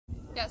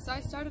Yeah, so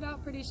I started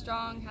out pretty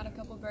strong, had a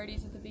couple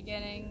birdies at the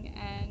beginning,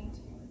 and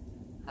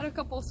had a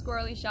couple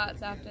squirrely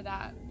shots after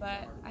that,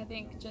 but I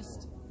think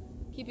just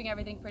keeping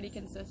everything pretty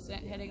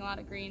consistent, hitting a lot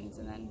of greens,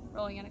 and then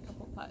rolling in a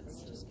couple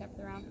putts just kept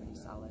the round pretty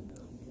solid.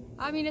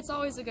 I mean, it's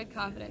always a good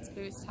confidence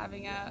boost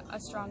having a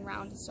strong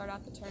round to start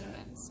out the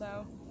tournament,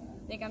 so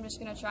I think I'm just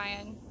going to try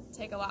and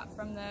take a lot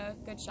from the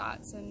good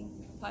shots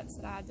and putts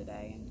that I had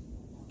today and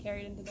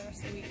carry it into the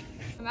rest of the week.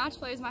 Match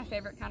play is my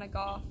favorite kind of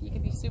golf. You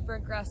can be super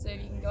aggressive,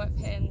 you can go at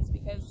pins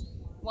because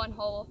one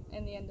hole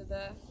in the end of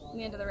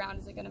the round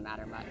isn't going to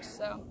matter much.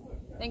 So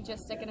I think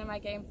just sticking to my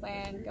game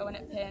plan, going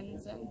at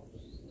pins, and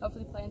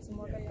hopefully playing some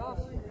more good golf.